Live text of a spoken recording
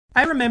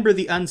I remember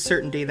the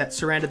uncertainty that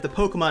surrounded the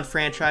Pokemon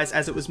franchise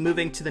as it was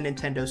moving to the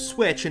Nintendo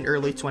Switch in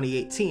early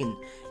 2018.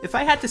 If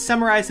I had to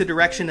summarize the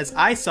direction as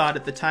I saw it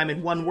at the time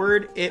in one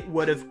word, it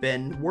would have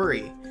been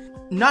worry.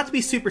 Not to be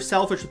super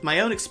selfish with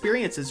my own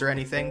experiences or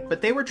anything, but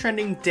they were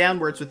trending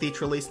downwards with each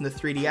release in the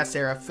 3DS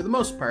era for the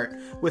most part,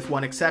 with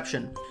one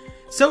exception.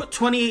 So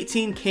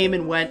 2018 came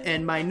and went,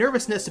 and my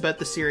nervousness about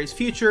the series'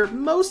 future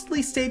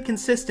mostly stayed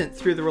consistent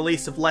through the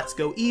release of Let's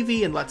Go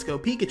Eevee and Let's Go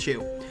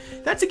Pikachu.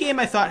 That's a game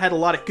I thought had a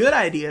lot of good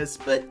ideas,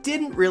 but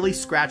didn't really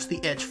scratch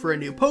the itch for a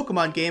new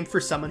Pokemon game for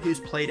someone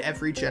who's played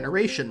every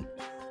generation.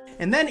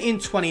 And then in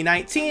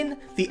 2019,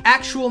 the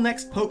actual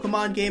next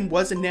Pokemon game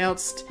was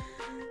announced,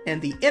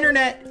 and the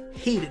internet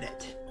hated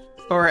it.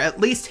 Or at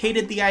least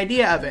hated the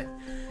idea of it.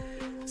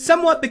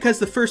 Somewhat because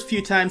the first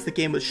few times the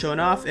game was shown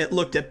off, it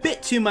looked a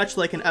bit too much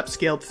like an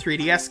upscaled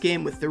 3DS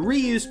game with the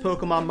reused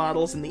Pokemon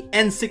models and the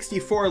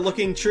N64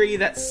 looking tree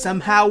that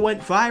somehow went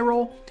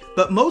viral,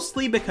 but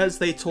mostly because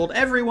they told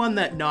everyone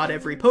that not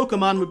every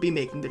Pokemon would be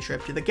making the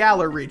trip to the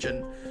Galar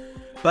region.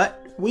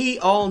 But we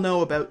all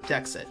know about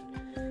Dexit.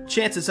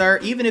 Chances are,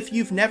 even if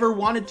you've never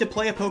wanted to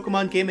play a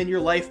Pokemon game in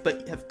your life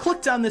but have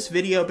clicked on this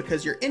video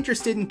because you're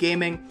interested in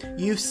gaming,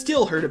 you've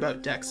still heard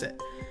about Dexit.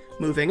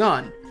 Moving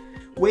on.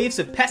 Waves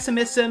of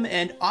pessimism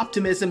and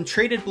optimism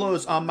traded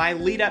blows on my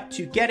lead up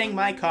to getting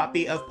my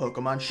copy of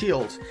Pokemon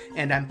Shield,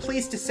 and I'm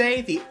pleased to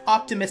say the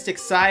optimistic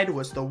side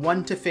was the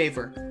one to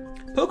favor.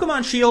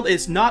 Pokemon Shield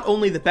is not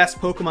only the best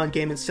Pokemon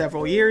game in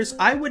several years,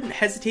 I wouldn't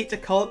hesitate to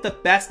call it the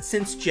best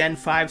since Gen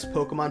 5's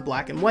Pokemon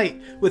Black and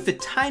White, with the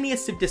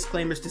tiniest of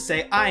disclaimers to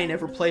say I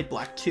never played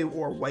Black 2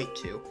 or White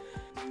 2.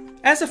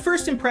 As a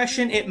first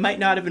impression, it might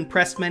not have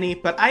impressed many,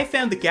 but I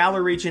found the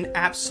Galar region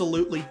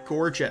absolutely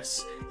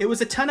gorgeous. It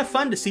was a ton of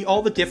fun to see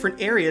all the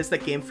different areas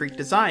that Game Freak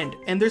designed,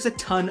 and there's a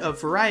ton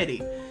of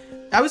variety.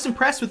 I was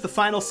impressed with the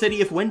final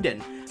city of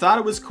Wyndon. Thought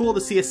it was cool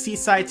to see a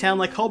seaside town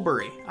like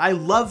Hulbury. I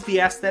loved the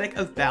aesthetic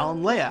of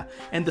Balanlea,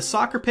 and the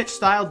soccer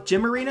pitch-style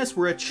gym arenas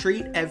were a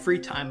treat every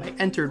time I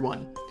entered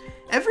one.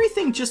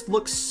 Everything just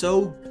looks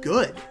so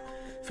good.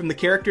 From the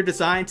character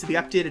design to the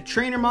updated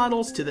trainer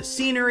models to the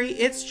scenery,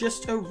 it's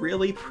just a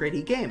really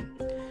pretty game.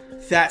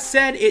 That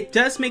said, it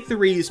does make the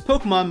reused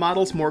Pokemon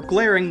models more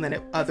glaring than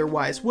it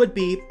otherwise would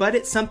be, but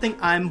it's something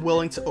I'm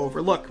willing to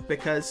overlook,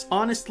 because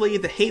honestly,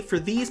 the hate for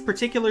these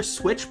particular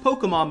Switch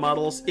Pokemon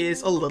models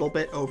is a little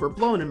bit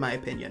overblown in my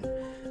opinion.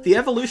 The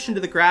evolution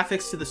to the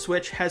graphics to the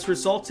Switch has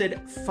resulted,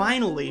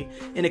 finally,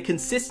 in a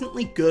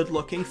consistently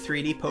good-looking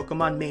 3D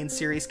Pokemon main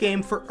series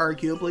game for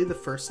arguably the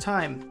first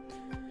time.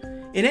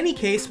 In any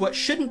case, what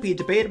shouldn't be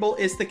debatable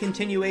is the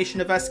continuation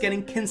of us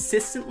getting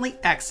consistently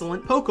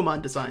excellent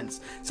Pokemon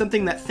designs,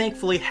 something that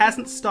thankfully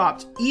hasn't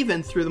stopped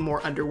even through the more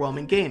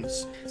underwhelming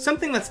games.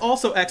 Something that's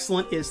also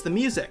excellent is the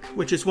music,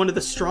 which is one of the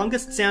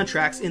strongest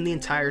soundtracks in the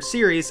entire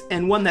series,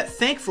 and one that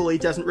thankfully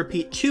doesn't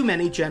repeat too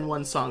many Gen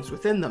 1 songs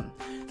within them.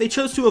 They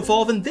chose to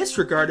evolve in this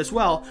regard as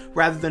well,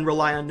 rather than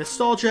rely on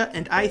nostalgia,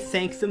 and I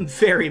thank them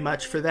very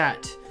much for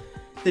that.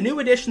 The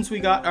new additions we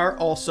got are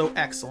also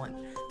excellent.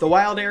 The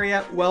wild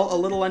area, while a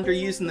little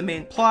underused in the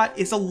main plot,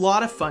 is a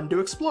lot of fun to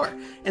explore,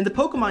 and the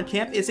Pokemon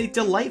Camp is a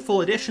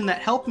delightful addition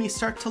that helped me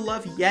start to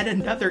love yet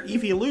another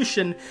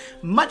evolution,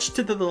 much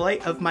to the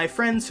delight of my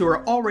friends who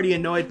are already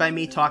annoyed by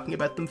me talking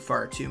about them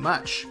far too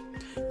much.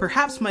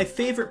 Perhaps my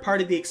favorite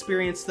part of the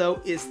experience,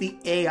 though, is the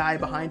AI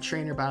behind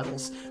trainer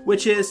battles,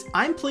 which is,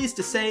 I'm pleased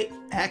to say,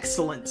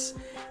 excellent.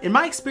 In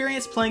my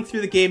experience playing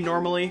through the game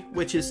normally,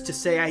 which is to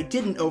say I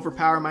didn't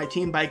overpower my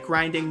team by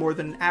grinding more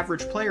than an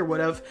average player would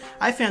have,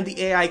 I found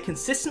the AI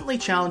consistently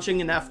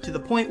challenging enough to the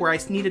point where I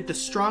needed to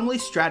strongly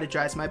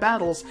strategize my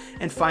battles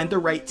and find the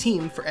right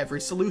team for every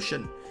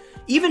solution.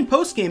 Even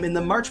post-game in the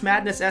March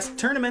Madness-esque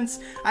tournaments,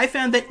 I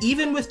found that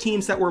even with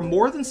teams that were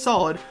more than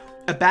solid,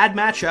 a bad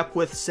matchup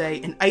with,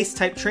 say, an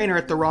Ice-type trainer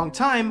at the wrong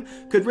time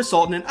could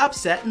result in an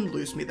upset and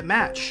lose me the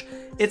match.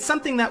 It's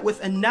something that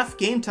with enough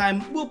game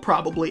time will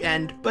probably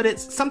end, but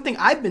it's something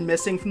I've been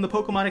missing from the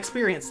Pokemon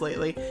experience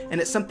lately, and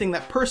it's something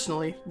that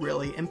personally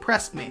really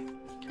impressed me.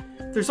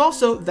 There's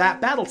also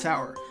that Battle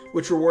Tower,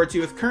 which rewards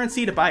you with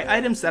currency to buy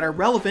items that are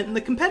relevant in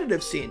the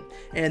competitive scene,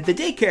 and the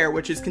Daycare,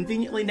 which is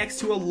conveniently next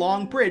to a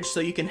long bridge so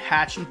you can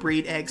hatch and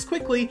breed eggs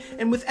quickly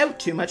and without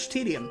too much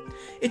tedium.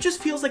 It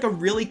just feels like a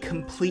really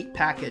complete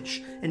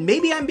package, and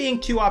maybe I'm being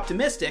too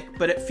optimistic,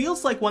 but it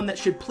feels like one that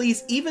should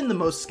please even the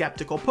most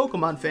skeptical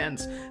Pokemon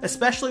fans,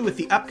 especially with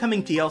the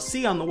upcoming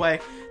DLC on the way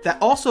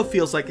that also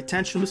feels like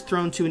attention was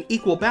thrown to an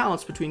equal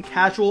balance between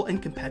casual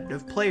and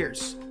competitive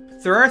players.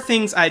 There are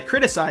things I'd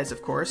criticize,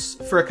 of course.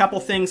 For a couple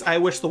things, I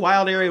wish the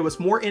wild area was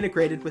more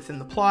integrated within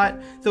the plot,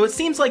 though it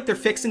seems like they're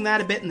fixing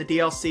that a bit in the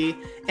DLC,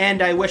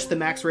 and I wish the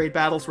max raid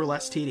battles were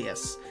less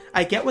tedious.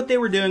 I get what they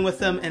were doing with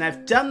them, and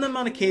I've done them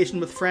on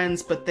occasion with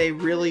friends, but they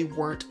really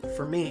weren't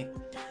for me.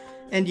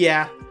 And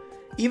yeah,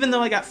 even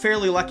though I got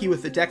fairly lucky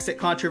with the Dexit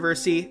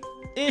controversy,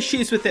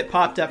 issues with it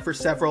popped up for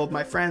several of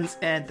my friends,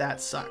 and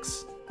that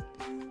sucks.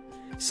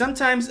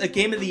 Sometimes a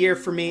game of the year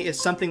for me is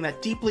something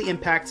that deeply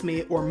impacts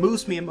me or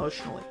moves me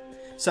emotionally.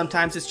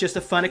 Sometimes it's just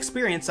a fun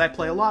experience I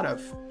play a lot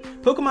of.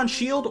 Pokemon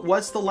Shield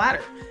was the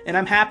latter, and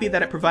I'm happy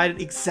that it provided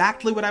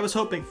exactly what I was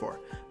hoping for,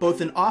 both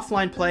in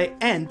offline play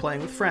and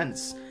playing with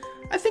friends.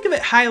 I think of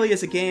it highly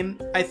as a game,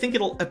 I think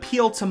it'll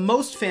appeal to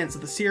most fans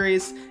of the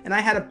series, and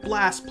I had a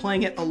blast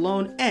playing it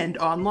alone and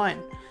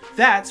online.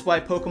 That's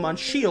why Pokemon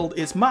Shield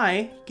is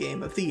my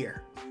Game of the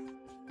Year.